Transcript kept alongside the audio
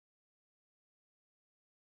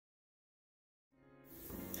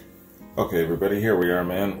Okay, everybody, here we are,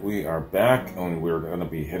 man. We are back, and we're going to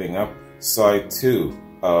be hitting up side 2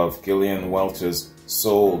 of Gillian Welch's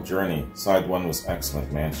Soul Journey. Side 1 was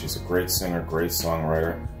excellent, man. She's a great singer, great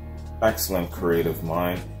songwriter, excellent creative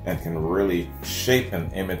mind, and can really shape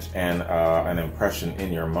an image and an impression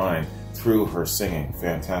in your mind through her singing.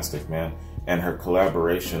 Fantastic, man. And her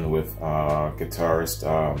collaboration with guitarist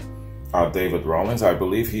David Rawlings. I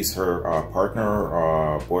believe he's her partner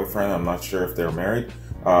or boyfriend. I'm not sure if they're married.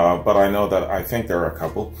 But I know that I think they're a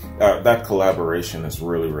couple. That collaboration is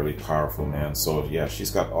really, really powerful, man. So yeah,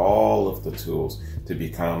 she's got all of the tools to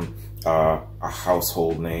become a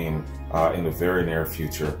household name in the very near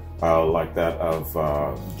future, like that of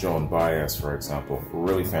Joan Baez, for example.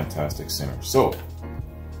 Really fantastic singer. So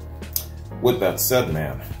with that said,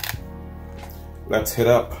 man, let's hit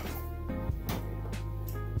up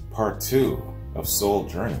part 2 of Soul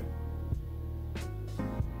Journey.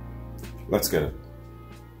 Let's get it.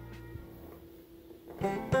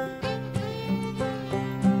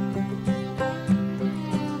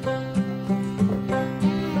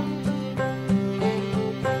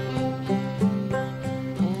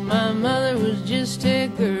 My mother was just a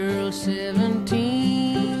girl,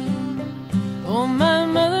 17. Oh, my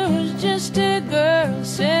mother was just a girl,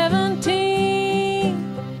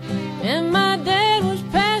 17. And my dad was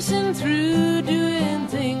passing through, doing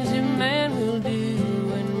things a man will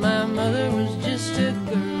do. And my mother was just a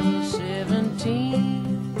girl, 17.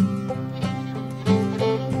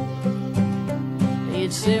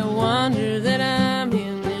 It's a wonder that I'm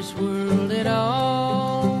in this world at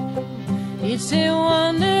all. It's a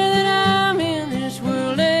wonder that I'm in this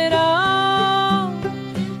world at all.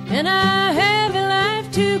 And I have a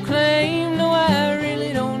life to claim, though I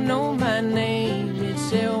really don't know my name.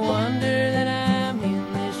 It's a wonder that I'm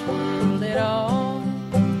in this world at all.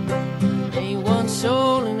 Ain't one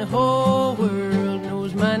soul in the whole world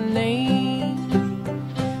knows my name.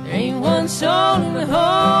 There ain't one soul in the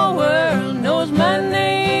whole world knows my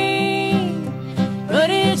name. But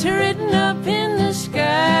it's written up in the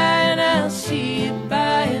sky, and I'll see it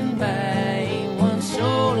by and by. Ain't one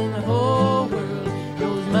soul in the whole world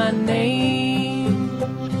knows my name.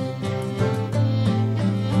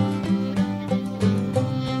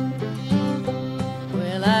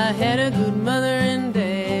 Well, I had a good mother and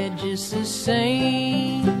dad just the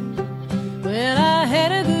same. Well, I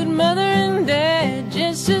had a good mother and dad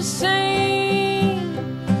just the same.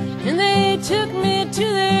 And they took me to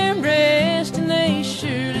their breast, and they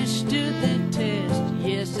surely stood the test.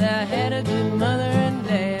 Yes, I had a good mother and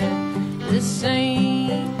dad the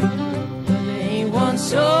same. But there ain't one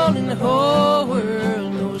soul in the whole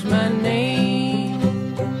world knows my name.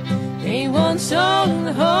 Ain't one soul in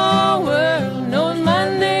the whole world knows my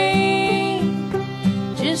name.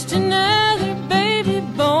 Just another baby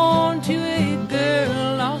born to a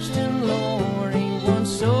girl lost and lorn. Ain't one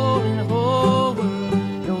soul in the whole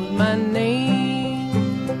world knows my name.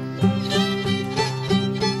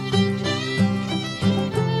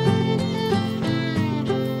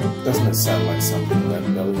 Doesn't it sound like something that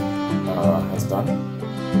Billy has done?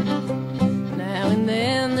 Now and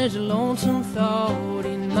then there's a lonesome thought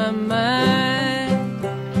in my mind.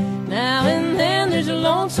 Now and then there's a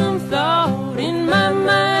lonesome thought in my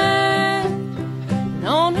mind. And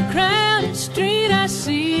on the crowded street I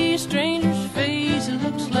see a stranger's face that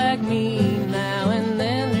looks like me. Now and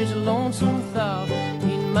then there's a lonesome thought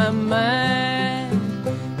in my mind.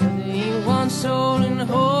 And there ain't one soul in the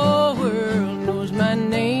whole world knows my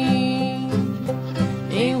name.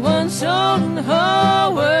 Ain't one soul in the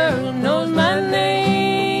whole world knows my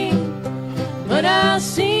name. But I'll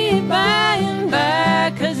see it by and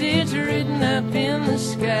by, 'cause it's written up in the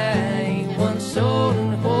sky. Ain't one soul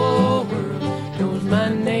in the whole world knows my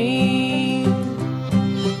name.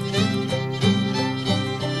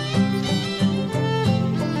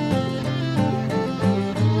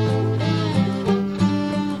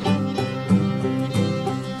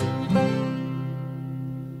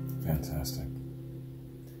 Fantastic.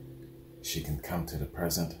 She can come to the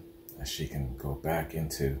present, and she can go back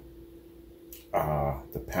into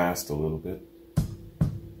the past a little bit.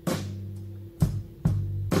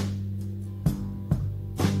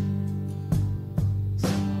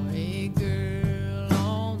 A girl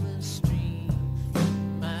on the street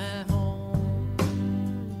from my home,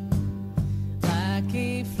 like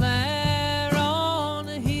a flower on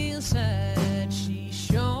a hillside, she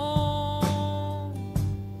shone.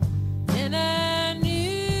 And I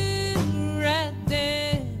knew right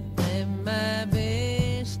then that my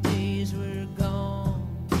best days were gone.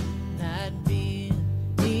 I'd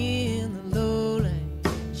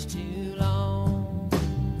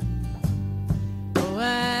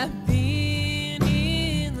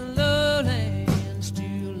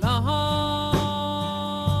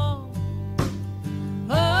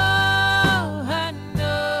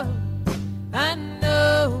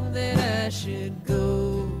should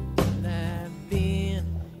go. But I've been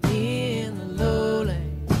in the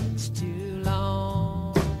lowlands too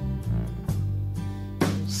long.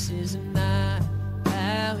 This is not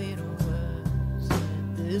how it was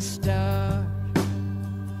at the start.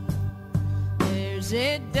 There's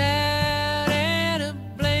a doubt and a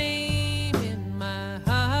blame in my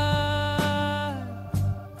heart,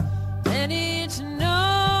 and it's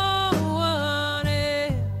no one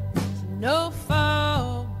else, no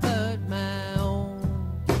fault but my own.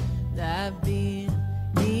 I've been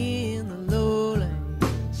in the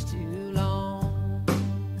lowlands too long.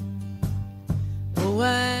 Oh,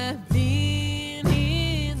 I've been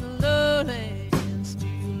in the lowlands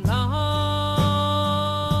too long.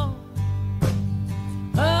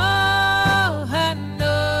 Oh, I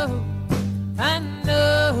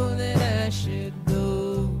know that I should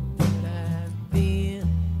go, but I've been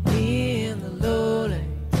in the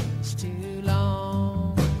lowlands too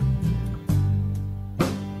long.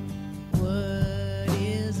 What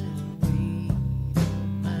is it weighing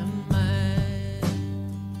my mind?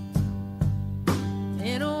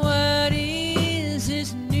 And what is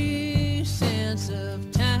this new sense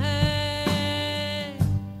of time?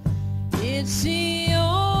 It's the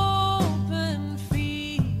open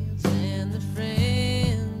fields and the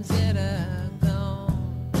friends that are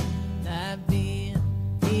gone. I've been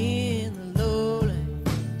in the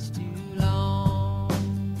lowlands too long.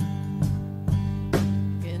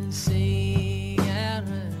 Can sing out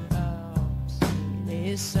loud, sing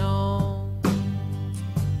this song.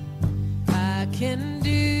 I can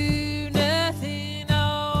do nothing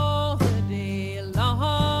all the day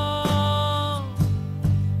long,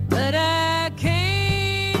 but I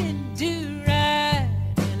can't do right,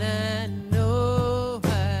 and I know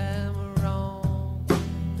I'm wrong.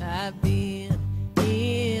 I've been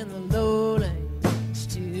in the lowlands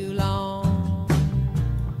too long.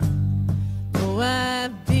 Oh,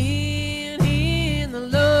 I've been in the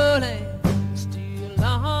lowlands too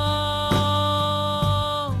long.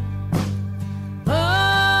 Oh,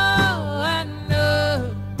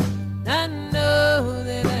 I know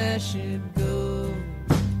that I should go.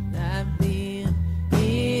 I've been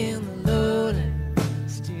in the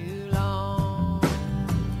lowlands too long.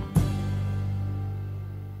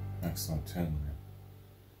 Excellent tune, man.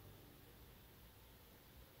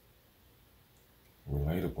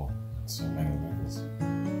 Relatable on so many levels.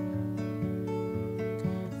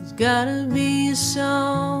 There's gotta be a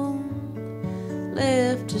song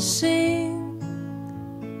left to sing.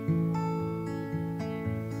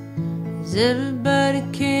 'Cause everybody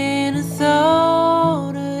can have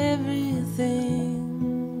thought of everything.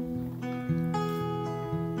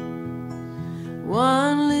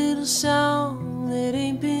 One little song that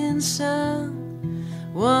ain't been sung,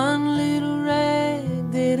 one little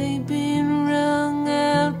rag that ain't been wrung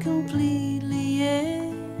out completely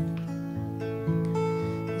yet.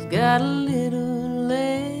 It's got a little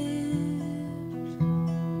left,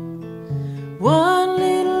 one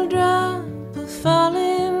little drop of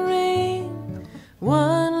falling rain,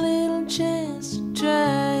 one little chance to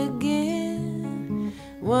try again,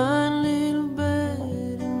 one little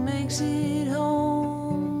bird that makes it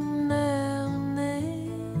home now and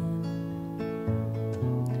then,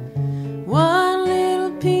 one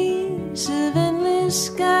little piece of endless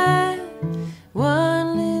sky,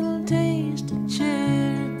 one little taste of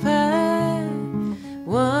cherry pie,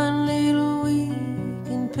 one little week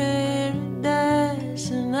in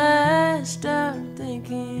paradise, and I start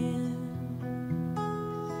thinking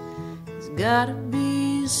there's gotta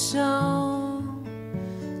be a song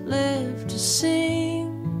left to sing.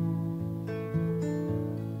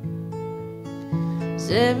 'Cause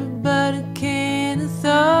everybody can have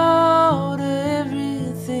thought of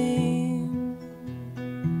everything.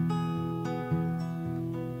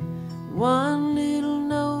 One little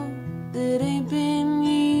note that ain't been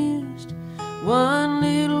used, one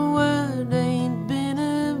little word that ain't been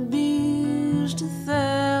abused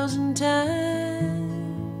 1,000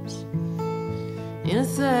 times in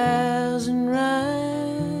 1,000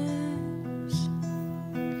 rhymes.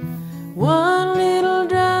 One little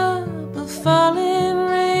drop of falling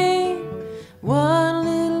rain, one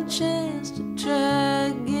little chance to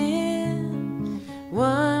try again,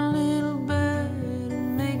 one little bird that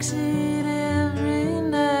makes it every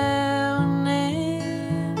now and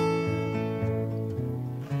then,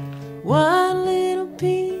 one little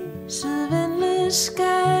piece of endless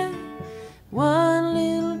sky, one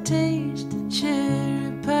little taste of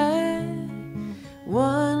cherry pie,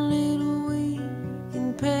 one little week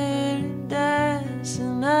in paradise,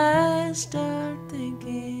 and I start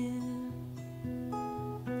thinking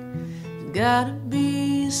there's gotta be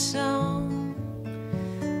a song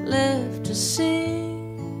left left to sing.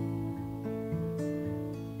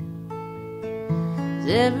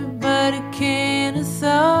 Everybody can have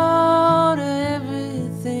thought of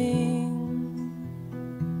everything.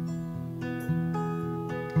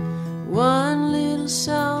 One little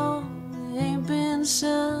song that ain't been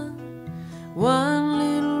sung, one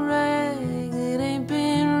little rag that ain't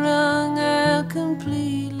been wrung out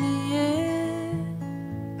completely yet,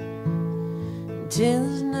 until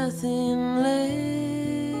there's nothing left.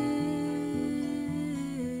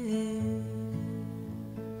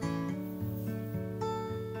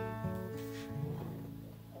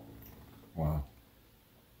 Wow.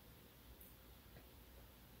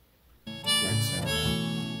 Great sound.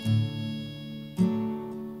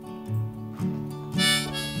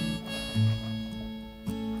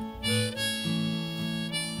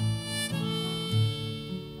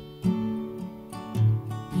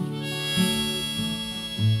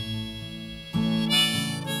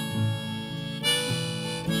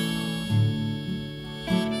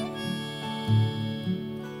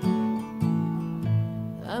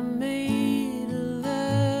 I made a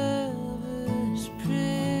lover's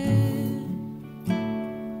prayer.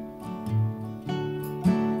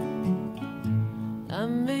 I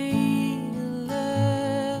made a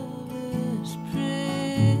lover's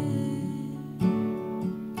prayer.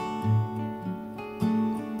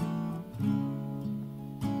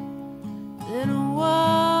 Then I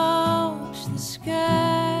watched the sky.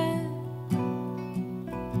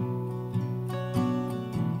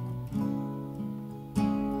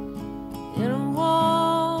 And I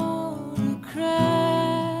wanna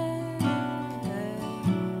cry.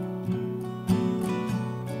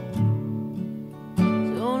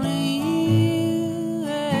 It's only you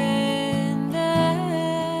and I.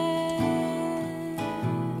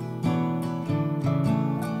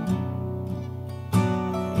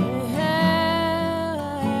 And how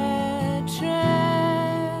I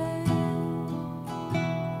tried.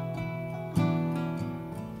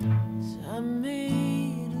 So I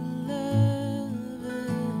made a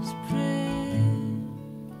lover's prayer.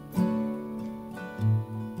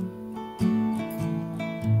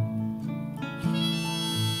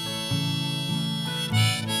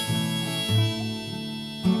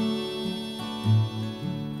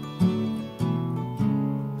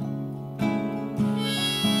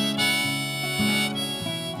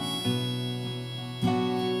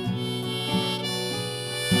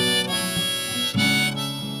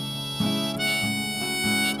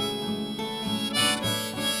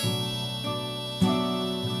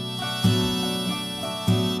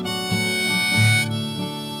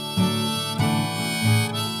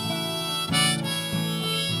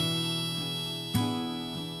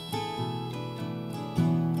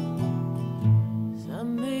 So I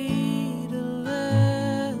made a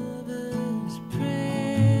lover's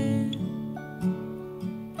prayer.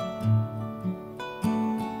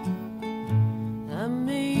 I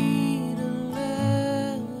made a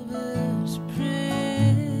lover's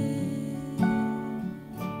prayer.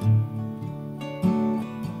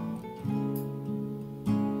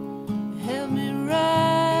 Help me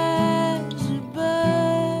rise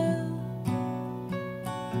above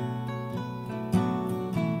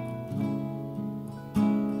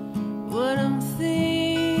what I'm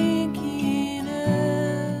thinking of.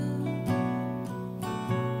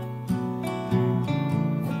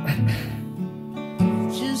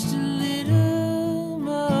 Just a little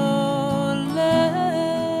more love.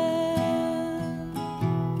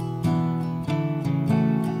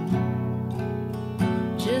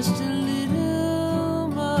 Just a little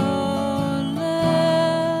more love.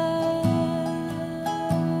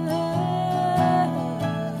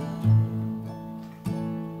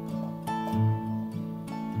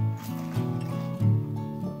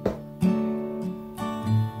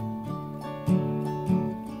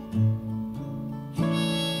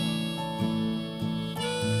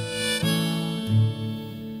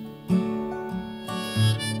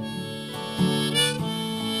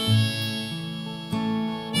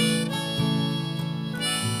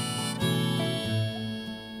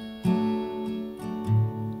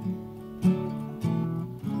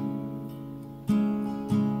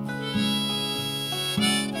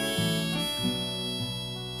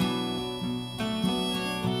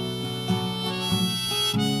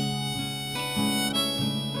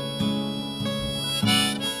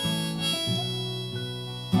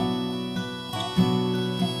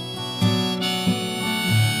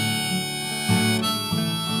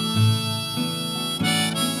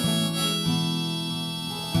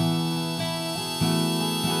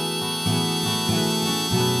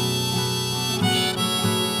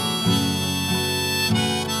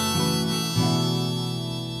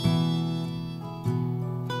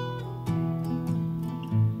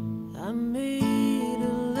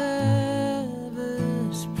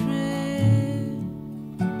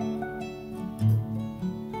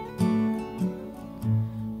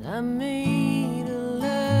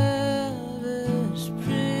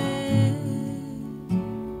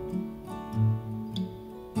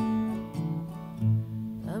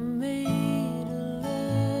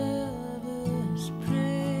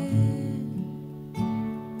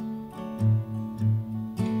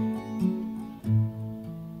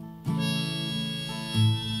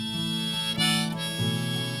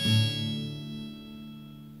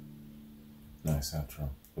 outro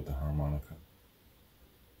with the harmonica.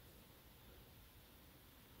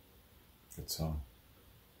 Good song.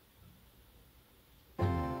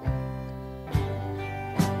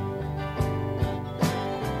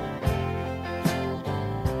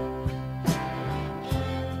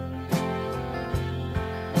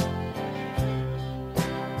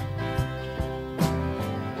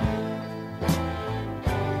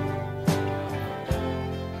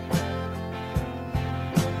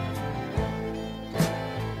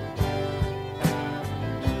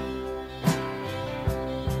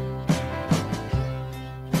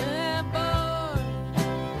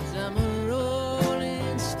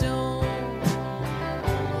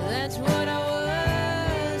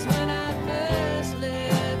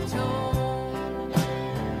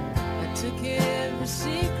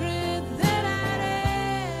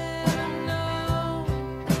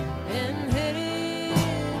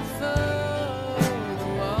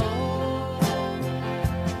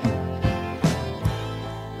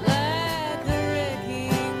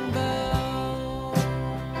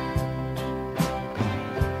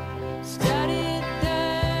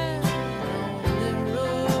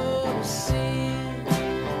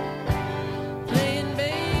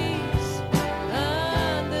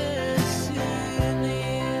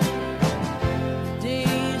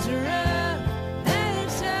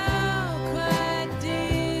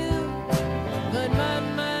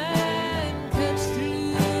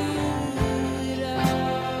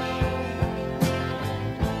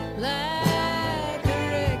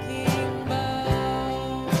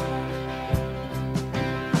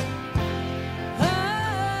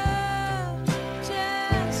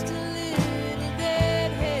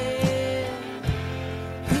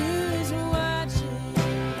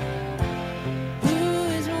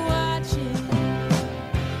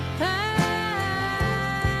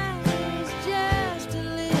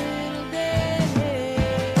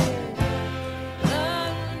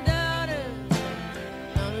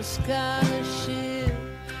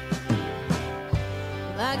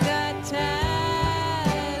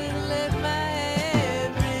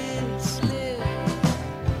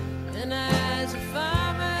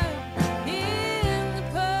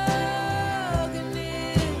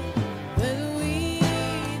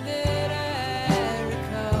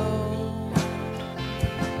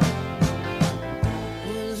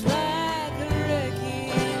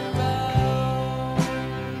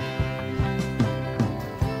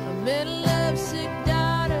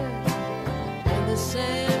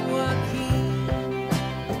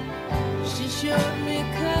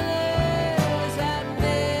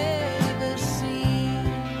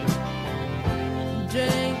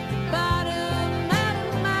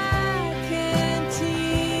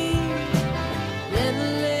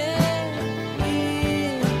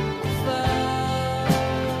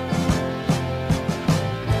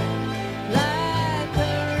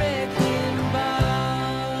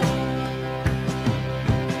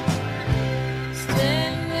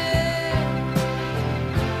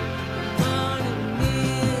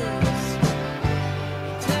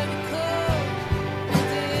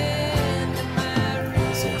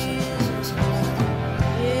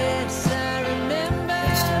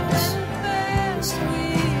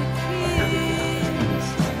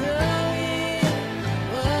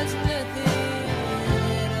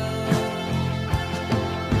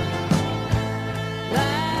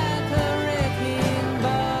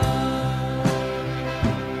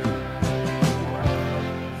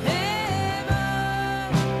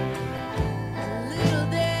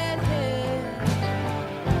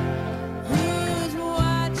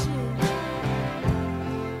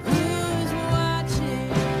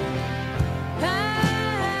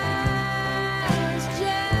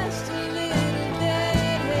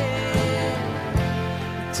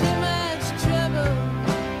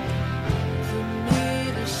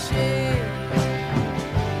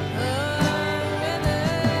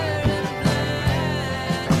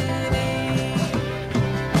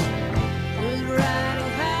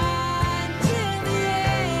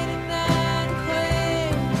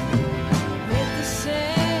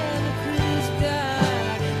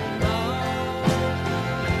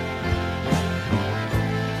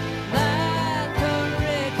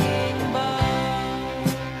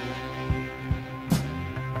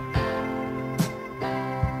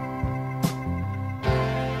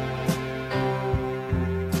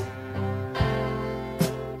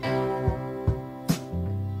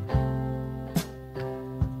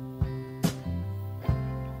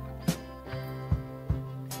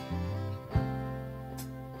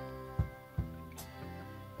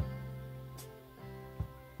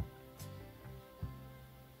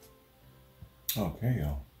 Okay,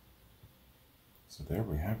 y'all. So So there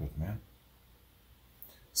we have it, man.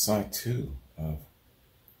 Side 2 of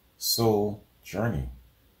Soul Journey,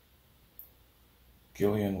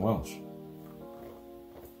 Gillian Welch.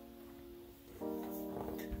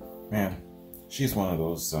 Man, she's one of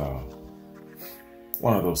those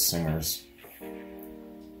singers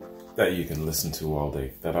that you can listen to all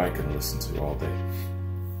day, that I can listen to all day,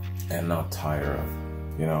 and not tire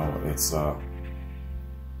of. You know, it's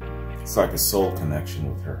like a soul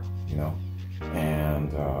connection with her, you know,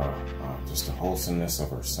 and just the wholesomeness of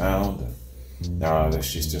her sound, and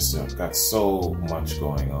she's just got so much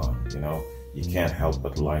going on, you know. You can't help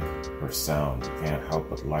but like her sound. You can't help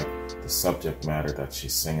but like the subject matter that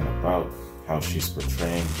she's singing about, how she's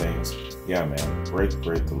portraying things. Yeah, man, great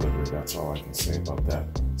delivery. That's all I can say about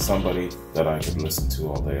that. Somebody that I could listen to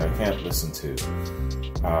all day. I can't listen to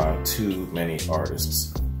too many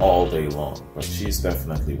artists all day long, but she's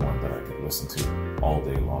definitely one that I could listen to all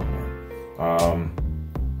day long, man.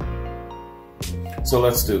 So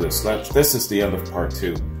let's do this. This is the end of part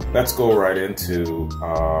 2. Let's go right into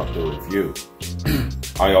the review.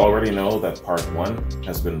 I already know that part 1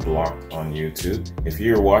 has been blocked on YouTube. If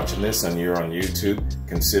you're watching this and you're on YouTube,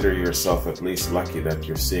 consider yourself at least lucky that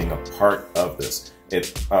you're seeing a part of this.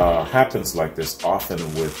 It happens like this often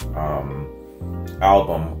with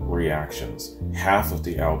album reactions. Half of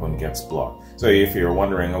the album gets blocked. So if you're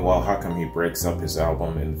wondering, well, how come he breaks up his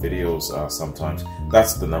album in videos sometimes?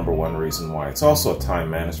 That's the #1 reason why. It's also a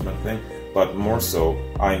time management thing, but more so,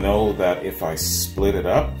 I know that if I split it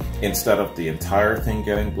up, instead of the entire thing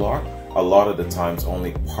getting blocked, a lot of the times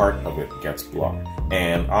only part of it gets blocked.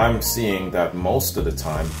 And I'm seeing that most of the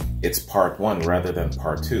time it's part 1 rather than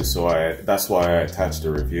part 2. So that's why I attached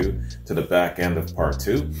the review to the back end of part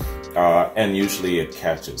 2. And usually it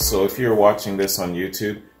catches. So if you're watching this on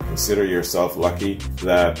YouTube, consider yourself lucky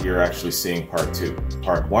that you're actually seeing part 2.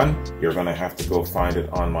 Part 1, you're going to have to go find it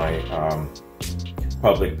on my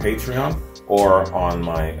public Patreon or on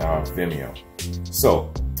my Vimeo.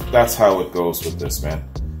 So that's how it goes with this, man.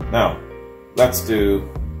 Now, let's do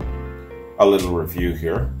a little review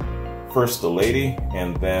here. First the lady,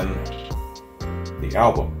 and then the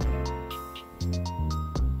album.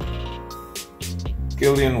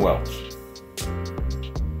 Gillian Welch.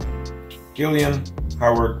 Gillian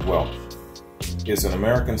Howard Welch is an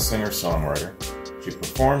American singer-songwriter. She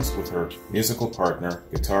performs with her musical partner,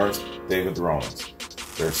 guitarist David Rollins.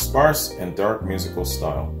 Their sparse and dark musical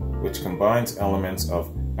style, which combines elements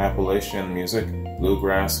of Appalachian music,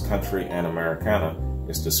 bluegrass, country, and Americana,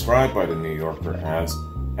 is described by the New Yorker as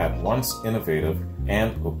at once innovative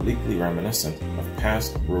and obliquely reminiscent of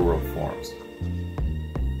past rural forms.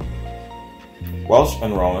 Welch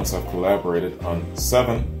and Rollins have collaborated on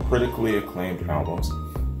 7 critically acclaimed albums,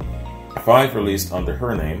 5 released under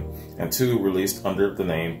her name, and 2 released under the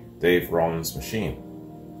name Dave Rollins Machine.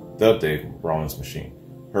 The Dave Rollins Machine.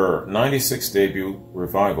 Her '96 debut,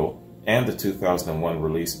 Revival, and the 2001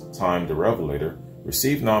 release, Time the Revelator,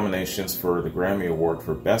 received nominations for the Grammy Award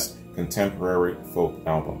for Best Contemporary Folk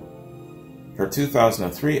Album. Her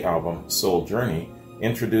 2003 album, Soul Journey,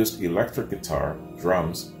 introduced electric guitar,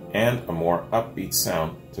 drums, and a more upbeat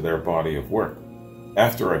sound to their body of work.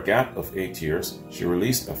 After a gap of 8 years, she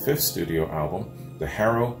released a 5th studio album, The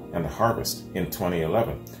Harrow and the Harvest, in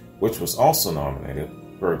 2011, which was also nominated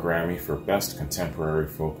for a Grammy for Best Contemporary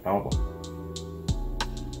Folk Album.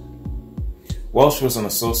 Welch was an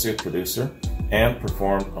associate producer and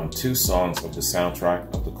performed on 2 songs of the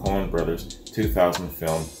soundtrack of the Coen Brothers' 2000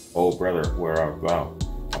 film Oh Brother, Where Art Thou,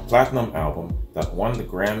 a platinum album that won the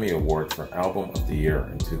Grammy Award for Album of the Year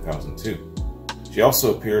in 2002. She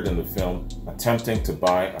also appeared in the film Attempting to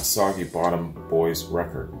Buy a Soggy Bottom Boys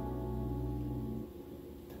Record.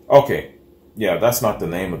 Okay, yeah, that's not the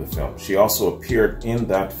name of the film. She also appeared in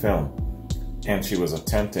that film, and she was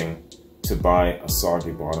attempting to buy a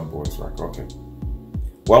Soggy Bottom Boys record. Okay.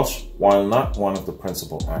 Welch, while not one of the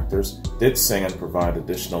principal actors, did sing and provide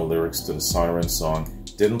additional lyrics to the Siren song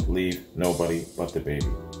Didn't Leave Nobody But the Baby.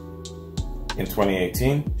 In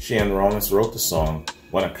 2018, she and Rollins wrote the song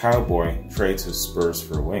When a Cowboy Trades His Spurs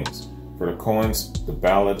for Wings for the Coens' The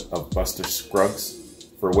Ballad of Buster Scruggs,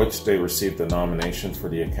 for which they received a nomination for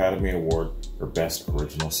the Academy Award for Best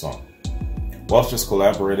Original Song. Welch has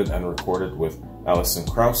collaborated and recorded with Alison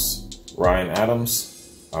Krauss, Ryan Adams,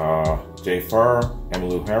 Jay Farrar,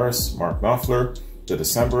 Emmylou Harris, Mark Knopfler, The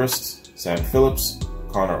Decemberists, Sam Phillips,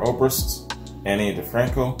 Connor Oberst, Annie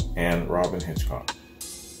DeFranco, and Robin Hitchcock.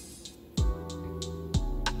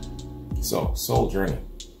 So, Soul Journey.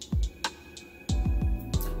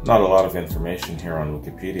 Not a lot of information here on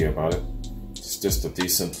Wikipedia about it. It's just a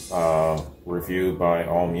decent review by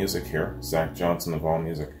AllMusic here, Zach Johnson of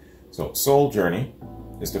AllMusic. So Soul Journey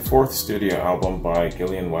is the 4th studio album by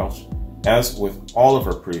Gillian Welch. As with all of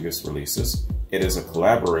her previous releases, it is a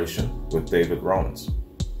collaboration with David Rollins.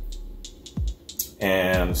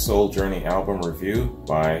 And Soul Journey album review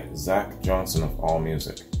by Zach Johnson of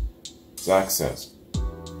AllMusic. Zach says,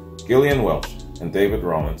 Gillian Welch and David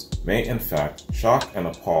Rollins may in fact shock and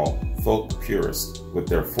appall folk purists with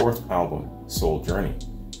their 4th album, Soul Journey.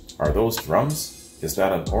 Are those drums? Is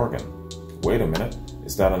that an organ? Wait a minute,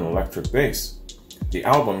 is that an electric bass? The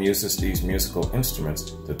album uses these musical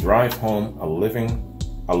instruments to drive home a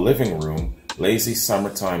living room, lazy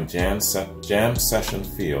summertime jam session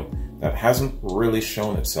feel that hasn't really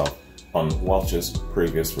shown itself on Welch's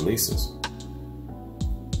previous releases.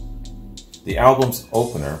 The album's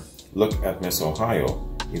opener, Look at Miss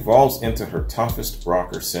Ohio, evolves into her toughest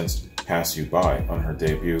rocker since Pass You By on her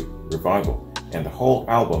debut Revival, and the whole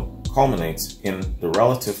album culminates in the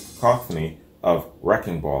relative cacophony of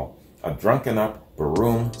Wrecking Ball, a drunken-up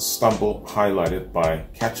baroom stumble highlighted by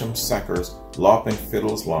Ketchum Secker's lopping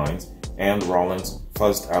fiddles lines and Rollins'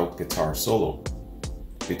 fuzzed-out guitar solo.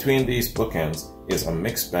 Between these bookends is a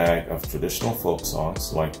mixed bag of traditional folk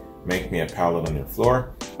songs like Make Me a Pallet on Your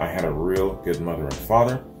Floor, I Had a Real Good Mother and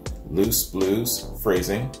Father, loose blues,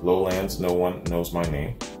 phrasing, Lowlands, No One Knows My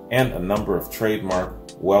Name, and a number of trademark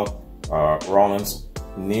Rollins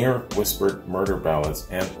near-whispered murder ballads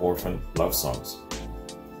and orphan love songs.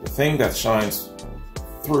 The thing that shines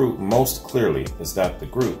through most clearly is that the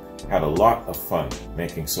group had a lot of fun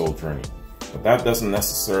making Soul Journey, but that doesn't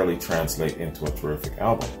necessarily translate into a terrific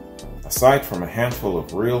album. Aside from a handful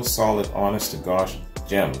of real solid honest-to-gosh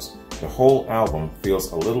gems, the whole album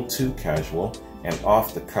feels a little too casual and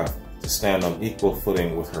off the cuff to stand on equal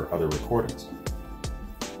footing with her other recordings.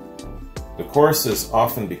 The choruses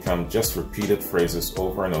often become just repeated phrases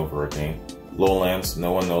over and over again. Lowlands,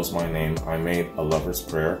 No One Knows My Name, I Made a Lover's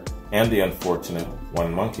Prayer, and the unfortunate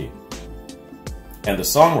One Monkey. And the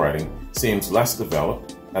songwriting seems less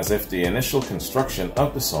developed, as if the initial construction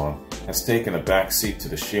of the song has taken a back seat to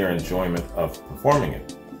the sheer enjoyment of performing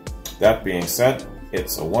it. That being said,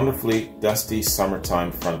 it's a wonderfully dusty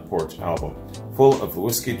summertime front porch album, full of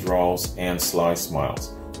whiskey drawls and sly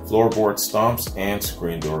smiles, floorboard stomps and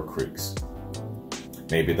screen door creaks.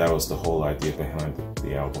 Maybe that was the whole idea behind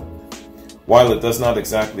the album. While it does not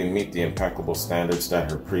exactly meet the impeccable standards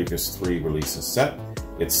that her previous 3 releases set,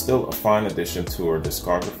 it's still a fine addition to her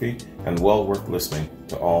discography and well worth listening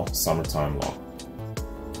to all summertime long.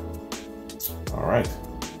 Alright,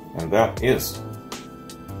 and that is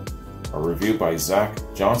a review by Zach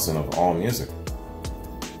Johnson of AllMusic.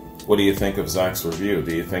 What do you think of Zach's review?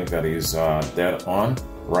 Do you think that he's dead on,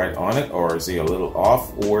 right on it, or is he a little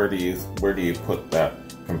off? Where do you put that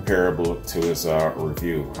comparable to his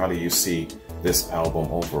review? How do you see this album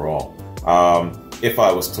overall? If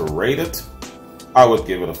I was to rate it, I would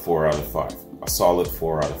give it a 4 out of 5, a solid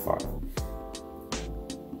 4 out of 5.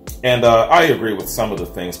 And I agree with some of the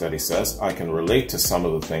things that he says. I can relate to some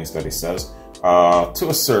of the things that he says to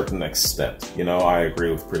a certain extent. You know, I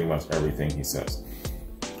agree with pretty much everything he says.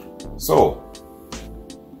 So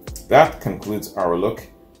that concludes our look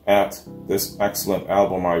at this excellent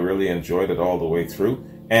album. I really enjoyed it all the way through,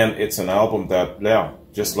 and it's an album that, yeah,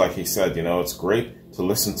 just like he said, you know, it's great to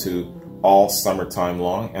listen to all summertime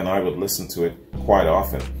long, and I would listen to it quite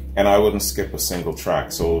often, and I wouldn't skip a single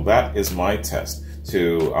track. So that is my test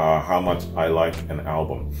to how much I like an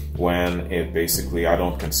album, when it basically, I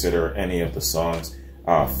don't consider any of the songs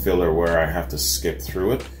filler where I have to skip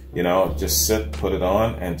through it. You know, just sit, put it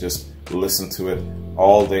on, and just listen to it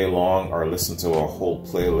all day long, or listen to a whole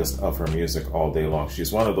playlist of her music all day long.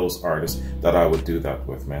 She's one of those artists that I would do that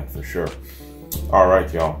with, man, for sure. All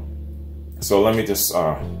right, y'all. So let me just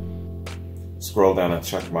scroll down and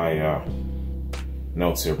check my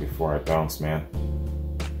notes here before I bounce, man.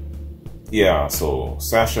 Yeah, so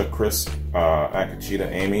Sasha, Chris,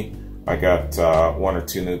 Akachita, Amy, I got 1 or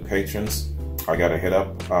 2 new patrons I got to hit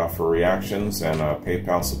up for reactions and a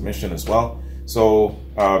PayPal submission as well. So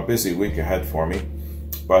busy week ahead for me.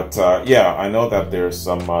 But yeah, I know that there's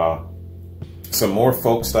some more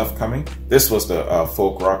folk stuff coming. This was the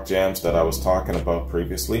folk rock jams that I was talking about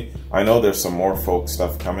previously. I know there's some more folk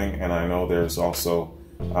stuff coming, and I know there's also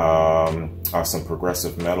some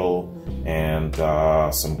progressive metal and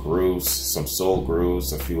some grooves, some soul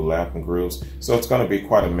grooves, a few Latin grooves. So it's going to be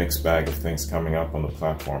quite a mixed bag of things coming up on the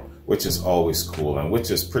platform, which is always cool, and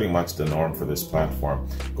which is pretty much the norm for this platform,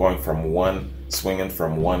 swinging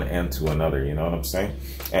from one end to another, you know what I'm saying?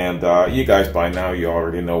 And you guys, by now, you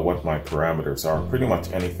already know what my parameters are. Pretty much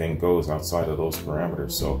anything goes outside of those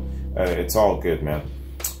parameters, so it's all good, man.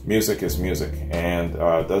 music is music, and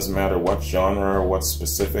it doesn't matter what genre or what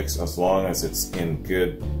specifics, as long as it's in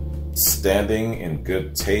good standing, in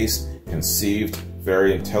good taste, conceived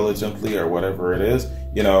very intelligently or whatever it is,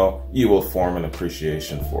 you know, you will form an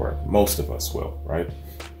appreciation for it. Most of us will, right?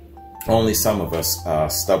 Only some of us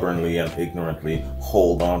stubbornly and ignorantly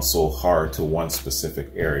hold on so hard to one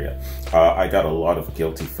specific area. I got a lot of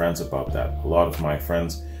guilty friends about that. A lot of my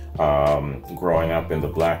friends growing up in the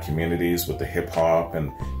black communities with the hip hop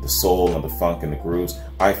and the soul and the funk and the grooves,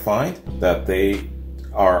 I find that they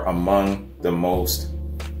are among the most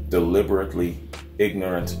deliberately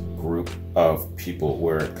ignorant group of people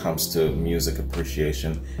where it comes to music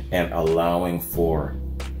appreciation and allowing for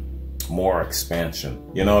more expansion.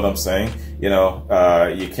 You know what I'm saying? You know,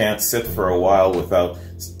 you can't sit for a while without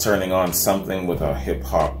turning on something with a hip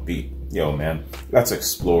hop beat. Yo, man, let's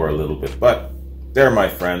explore a little bit. But they're my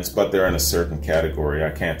friends, but they're in a certain category.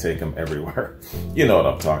 I can't take them everywhere. You know what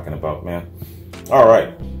I'm talking about, man. All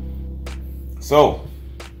right. So,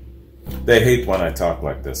 they hate when I talk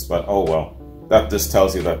like this, but oh well. That just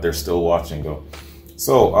tells you that they're still watching, though.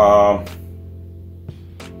 So,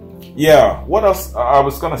 yeah, what else? I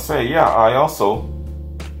was going to say, yeah, I also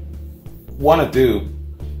want to do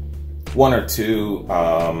one or two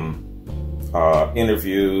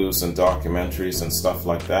interviews and documentaries and stuff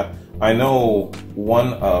like that. I know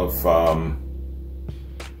one of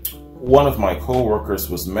my coworkers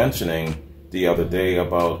was mentioning the other day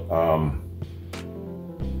about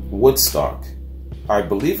Woodstock. I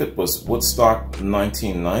believe it was Woodstock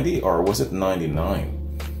 1990, or was it 99?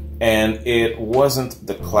 And it wasn't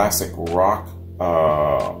the classic rock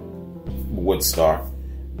Woodstock,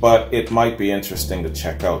 but it might be interesting to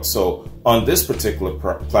check out. So on this particular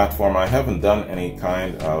platform, I haven't done any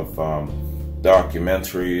kind of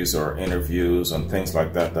documentaries or interviews and things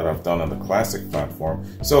like that that I've done on the classic platform.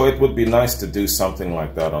 So it would be nice to do something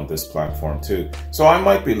like that on this platform too. So I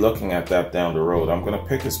might be looking at that down the road. I'm going to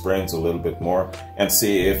pick his brains a little bit more and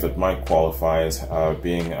see if it might qualify as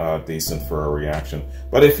being decent for a reaction.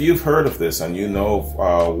 But if you've heard of this and you know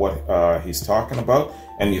what he's talking about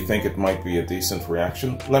and you think it might be a decent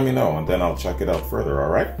reaction, let me know and then I'll check it out further,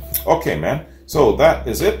 all right? Okay, man. So that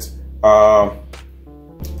is it.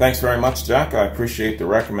 Thanks very much, Jack. I appreciate the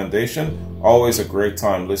recommendation. Always a great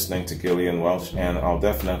time listening to Gillian Welch, and I'll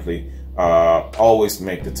definitely always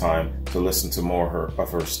make the time to listen to more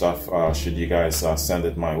of her stuff should you guys send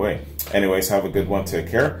it my way. Anyways, have a good one.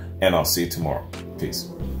 Take care, and I'll see you tomorrow.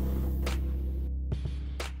 Peace.